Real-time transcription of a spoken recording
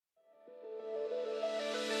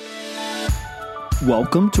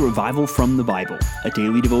Welcome to Revival from the Bible, a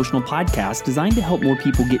daily devotional podcast designed to help more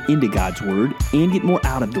people get into God's Word and get more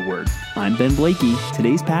out of the Word. I'm Ben Blakey.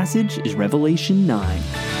 Today's passage is Revelation 9.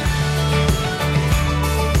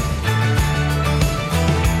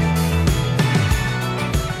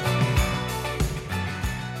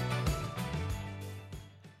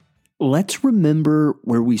 Let's remember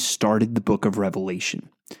where we started the book of Revelation,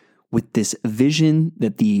 with this vision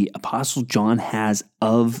that the Apostle John has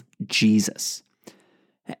of Jesus.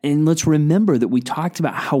 And let's remember that we talked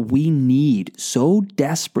about how we need so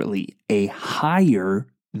desperately a higher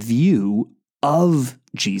view of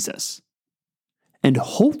Jesus. And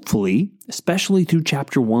hopefully, especially through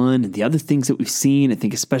chapter 1 and the other things that we've seen, I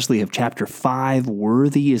think especially of chapter 5,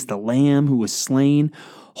 worthy is the Lamb who was slain,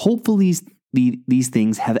 hopefully these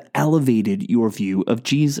things have elevated your view of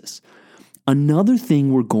Jesus. Another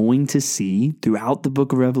thing we're going to see throughout the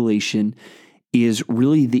book of Revelation is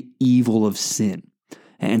really the evil of sin.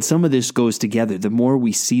 And some of this goes together. The more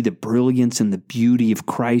we see the brilliance and the beauty of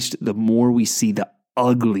Christ, the more we see the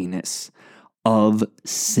ugliness of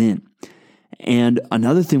sin. And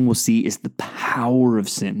another thing we'll see is the power of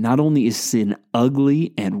sin. Not only is sin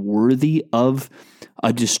ugly and worthy of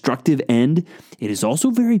a destructive end, it is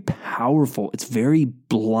also very powerful. It's very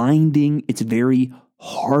blinding. It's very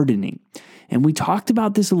hardening. And we talked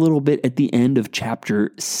about this a little bit at the end of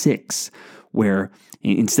chapter 6, where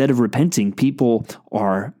instead of repenting, people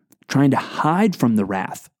are trying to hide from the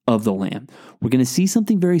wrath of the Lamb. We're going to see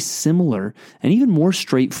something very similar and even more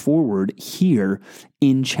straightforward here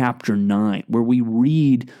in chapter 9, where we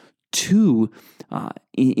read two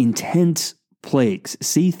intense plagues,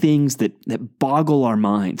 see things that boggle our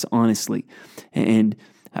minds, honestly, and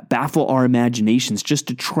baffle our imaginations just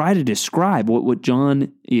to try to describe what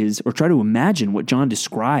John is, or try to imagine what John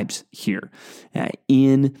describes here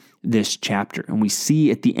in this chapter. And we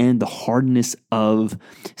see at the end the hardness of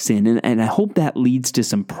sin. And I hope that leads to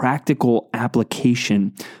some practical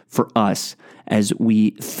application for us as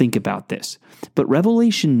we think about this. But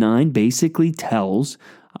Revelation 9 basically tells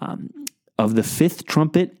of the fifth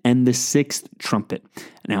trumpet and the sixth trumpet.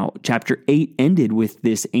 Now, chapter 8 ended with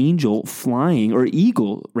this angel flying, or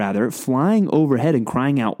eagle rather, flying overhead and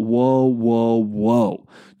crying out, "Woe, woe, woe,"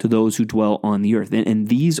 to those who dwell on the earth. And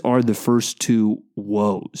these are the first two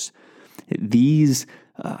woes. These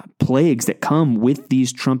plagues that come with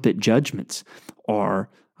these trumpet judgments are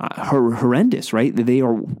horrendous, right? They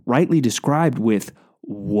are rightly described with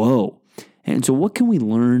woe. And so what can we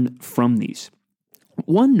learn from these?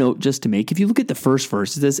 One note just to make, if you look at the first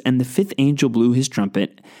verse, it says, "And the fifth angel blew his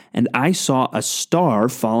trumpet, and I saw a star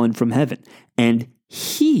fallen from heaven, and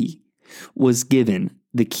he was given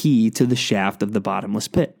the key to the shaft of the bottomless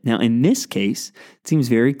pit." Now, in this case, it seems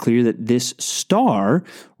very clear that this star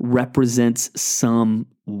represents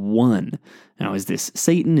someone. Now, is this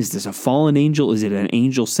Satan? Is this a fallen angel? Is it an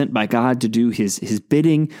angel sent by God to do his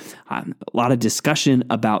bidding? A lot of discussion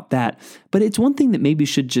about that. But it's one thing that maybe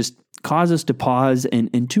should just cause us to pause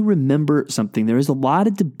and to remember something. There is a lot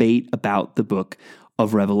of debate about the book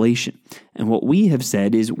of Revelation. And what we have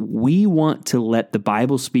said is we want to let the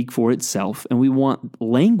Bible speak for itself, and we want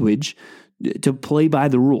language to play by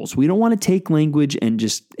the rules. We don't want to take language and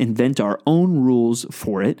just invent our own rules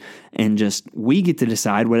for it and just we get to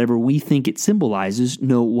decide whatever we think it symbolizes.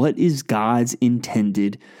 No, what is God's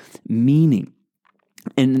intended meaning?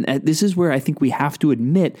 And this is where I think we have to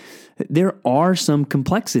admit there are some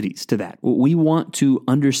complexities to that. We want to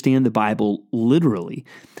understand the Bible literally,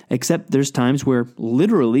 except there's times where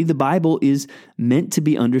literally the Bible is meant to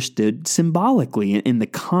be understood symbolically, and the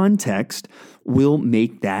context will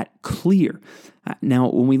make that clear. Now,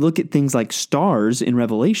 when we look at things like stars in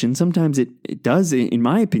Revelation, sometimes it does, in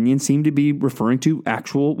my opinion, seem to be referring to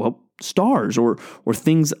actual, stars or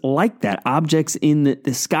things like that, objects in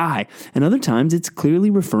the sky. And other times it's clearly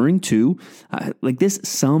referring to like this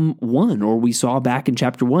someone, or we saw back in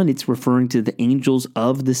chapter 1, it's referring to the angels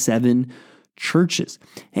of the seven churches.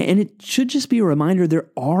 And it should just be a reminder there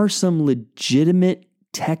are some legitimate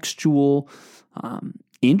textual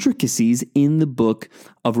intricacies in the book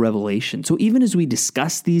of Revelation. So even as we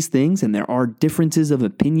discuss these things and there are differences of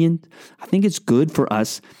opinion, I think it's good for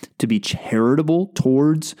us to be charitable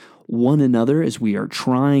towards one another as we are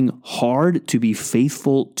trying hard to be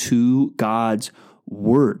faithful to God's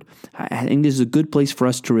word. I think this is a good place for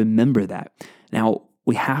us to remember that. Now,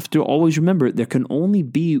 we have to always remember there can only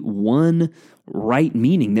be one right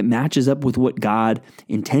meaning that matches up with what God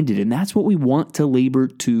intended. And that's what we want to labor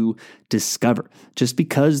to discover. Just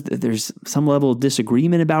because there's some level of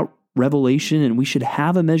disagreement about Revelation, and we should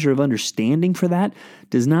have a measure of understanding for that,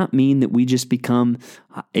 does not mean that we just become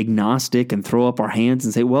agnostic and throw up our hands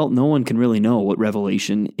and say, well, no one can really know what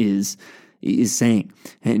Revelation is saying.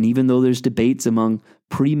 And even though there's debates among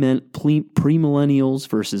premillennials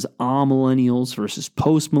versus amillennials versus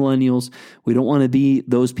postmillennials, we don't want to be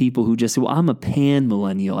those people who just say, well, I'm a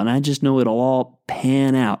pan-millennial and I just know it'll all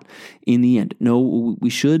pan out in the end. No, we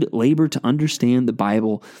should labor to understand the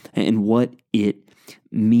Bible and what it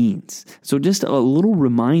means. So just a little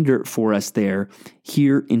reminder for us there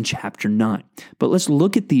here in chapter 9. But let's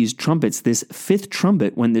look at these trumpets. This fifth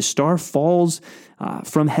trumpet, when the star falls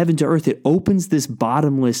from heaven to earth, it opens this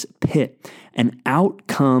bottomless pit, and out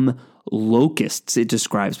come locusts, it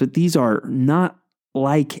describes. But these are not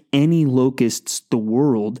like any locusts the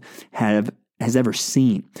world has ever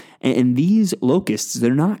seen. And these locusts,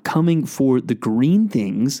 they're not coming for the green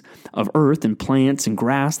things of earth and plants and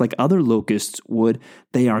grass like other locusts would.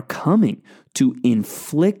 They are coming to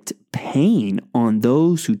inflict pain on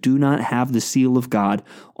those who do not have the seal of God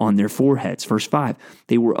on their foreheads. Verse 5,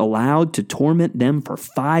 they were allowed to torment them for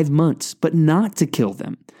 5 months, but not to kill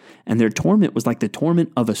them. And their torment was like the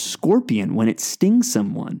torment of a scorpion when it stings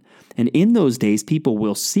someone. And in those days, people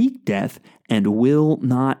will seek death and will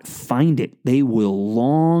not find it. They will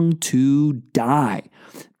long to die,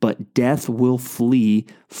 but death will flee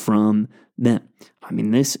from them. I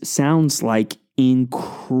mean, this sounds like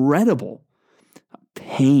incredible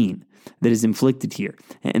pain that is inflicted here.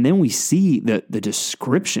 And then we see the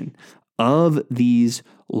description of these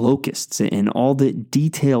locusts and all the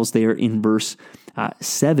details there in verse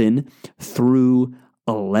 7 through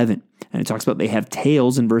 11. And it talks about they have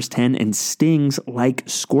tails in verse 10 and stings like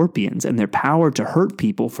scorpions, and their power to hurt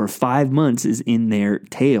people for 5 months is in their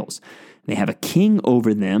tails. They have a king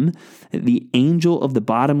over them, the angel of the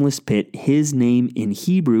bottomless pit. His name in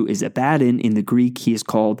Hebrew is Abaddon. In the Greek, he is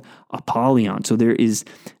called Apollyon. So there is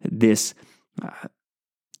this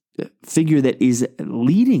figure that is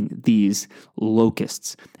leading these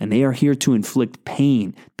locusts, and they are here to inflict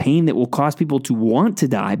pain that will cause people to want to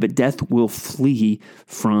die, but death will flee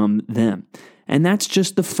from them. And that's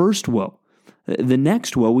just the first woe. The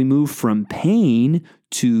next woe, we move from pain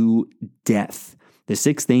to death. The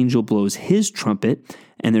sixth angel blows his trumpet,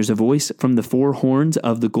 and there's a voice from the 4 horns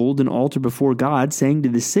of the golden altar before God saying to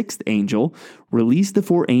the sixth angel, release the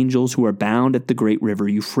 4 angels who are bound at the great river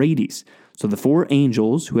Euphrates. So the 4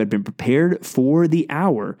 angels who had been prepared for the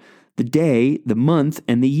hour, the day, the month,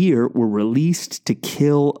 and the year were released to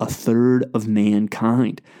kill 1/3 of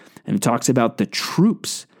mankind. And it talks about the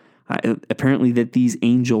troops, apparently that these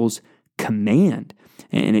angels command.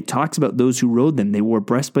 And it talks about those who rode them. They wore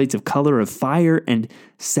breastplates of color of fire and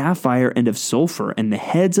sapphire and of sulfur. And the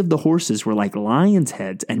heads of the horses were like lions'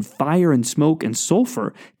 heads, and fire and smoke and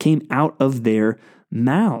sulfur came out of their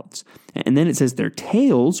mouths. And then it says their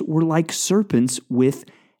tails were like serpents with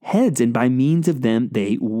heads, and by means of them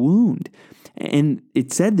they wound. And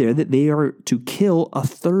it said there that they are to kill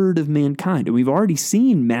 1/3 of mankind. And we've already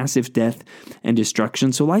seen massive death and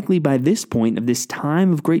destruction. So likely by this point of this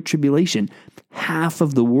time of great tribulation, half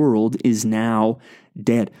of the world is now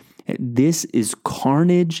dead. This is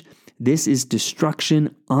carnage. This is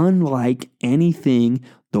destruction unlike anything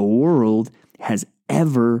the world has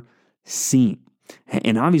ever seen.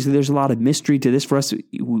 And obviously there's a lot of mystery to this for us.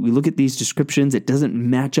 We look at these descriptions. It doesn't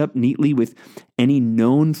match up neatly with any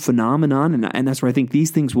known phenomenon. And that's where I think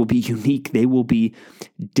these things will be unique. They will be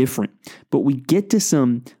different. But we get to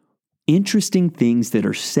some interesting things that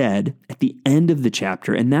are said at the end of the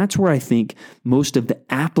chapter. And that's where I think most of the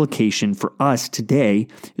application for us today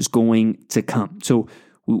is going to come. So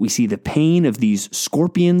we see the pain of these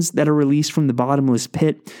scorpions that are released from the bottomless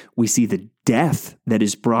pit. We see the death that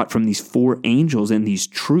is brought from these 4 angels and these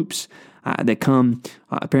troops that come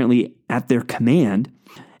apparently at their command.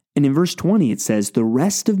 And in verse 20, it says, the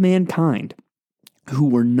rest of mankind who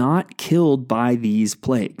were not killed by these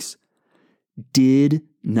plagues did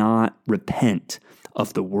not repent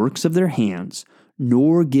of the works of their hands,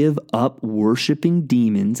 nor give up worshiping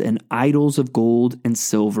demons and idols of gold and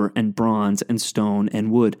silver and bronze and stone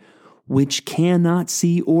and wood, which cannot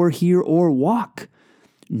see or hear or walk.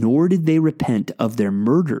 Nor did they repent of their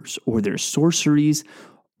murders or their sorceries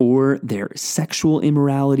or their sexual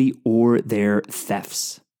immorality or their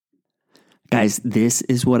thefts. Guys, this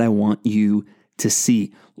is what I want you to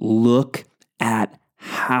see. Look at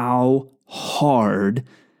how hard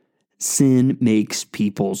sin makes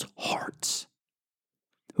people's hearts.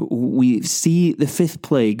 We see the 5th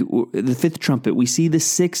plague, the 5th trumpet. We see the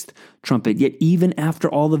 6th trumpet. Yet even after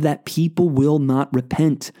all of that, people will not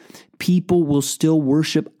repent. People will still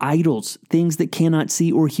worship idols, things that cannot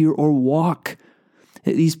see or hear or walk.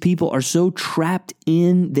 These people are so trapped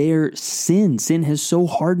in their sin. Sin has so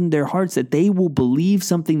hardened their hearts that they will believe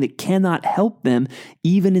something that cannot help them,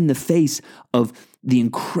 even in the face of the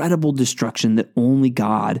incredible destruction that only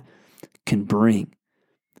God can bring.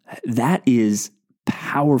 That is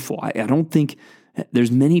powerful. I don't think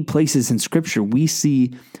there's many places in Scripture we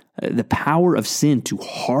see the power of sin to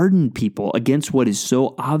harden people against what is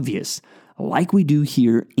so obvious, like we do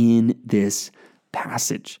here in this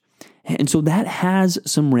passage. And so that has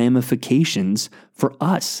some ramifications for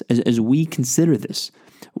us as we consider this.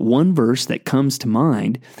 One verse that comes to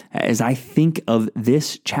mind as I think of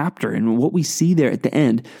this chapter and what we see there at the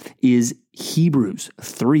end is Hebrews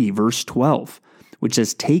 3, verse 12, which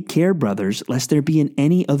says, "Take care, brothers, lest there be in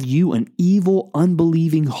any of you an evil,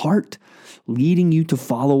 unbelieving heart, leading you to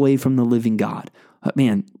fall away from the living God."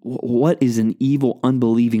 Man, what is an evil,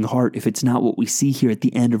 unbelieving heart if it's not what we see here at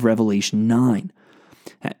the end of Revelation 9?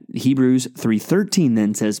 Hebrews 3:13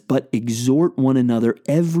 then says, "But exhort one another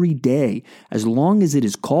every day, as long as it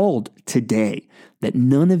is called today, that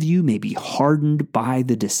none of you may be hardened by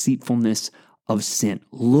the deceitfulness of sin."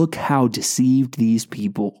 Look how deceived these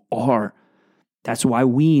people are. That's why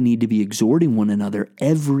we need to be exhorting one another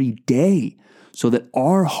every day, so that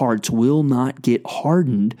our hearts will not get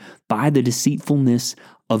hardened by the deceitfulness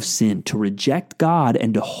of sin, to reject God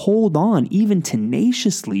and to hold on even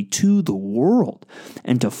tenaciously to the world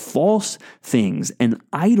and to false things and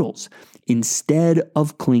idols instead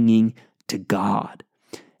of clinging to God.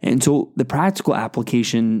 And so the practical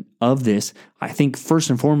application of this, I think first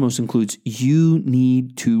and foremost includes you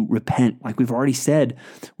need to repent. Like we've already said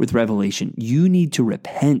with Revelation, you need to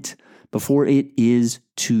repent before it is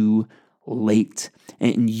too late.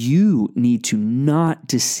 And you need to not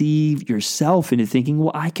deceive yourself into thinking,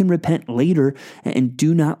 well, I can repent later, and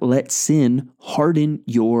do not let sin harden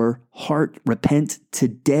your heart. Repent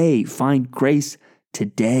today. Find grace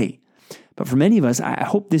today. But for many of us, I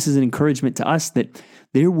hope this is an encouragement to us that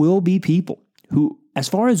there will be people who, as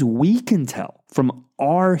far as we can tell from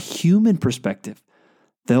our human perspective,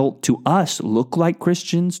 they'll, to us, look like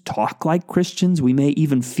Christians, talk like Christians. We may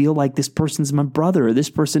even feel like this person's my brother or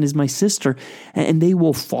this person is my sister, and they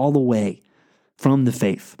will fall away from the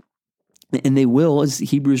faith. And they will, as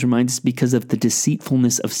Hebrews reminds us, because of the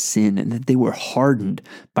deceitfulness of sin, and that they were hardened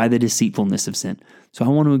by the deceitfulness of sin. So I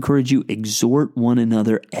want to encourage you, exhort one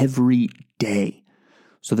another every day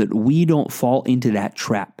so that we don't fall into that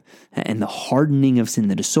trap and the hardening of sin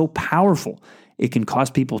that is so powerful. It can cause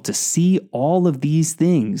people to see all of these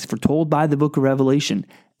things foretold by the book of Revelation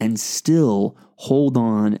and still hold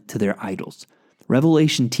on to their idols.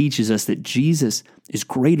 Revelation teaches us that Jesus is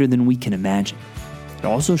greater than we can imagine. It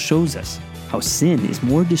also shows us how sin is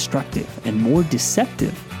more destructive and more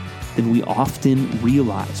deceptive than we often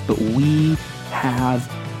realize, but we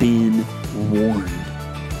have been warned.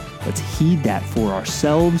 Let's heed that for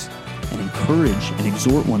ourselves and encourage and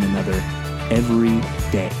exhort one another every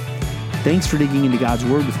day. Thanks for digging into God's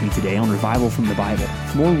Word with me today on Revival from the Bible.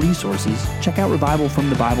 For more resources, check out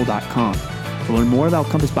revivalfromthebible.com. To learn more about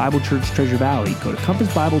Compass Bible Church Treasure Valley, go to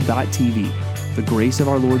compassbible.tv. The grace of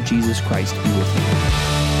our Lord Jesus Christ be with you.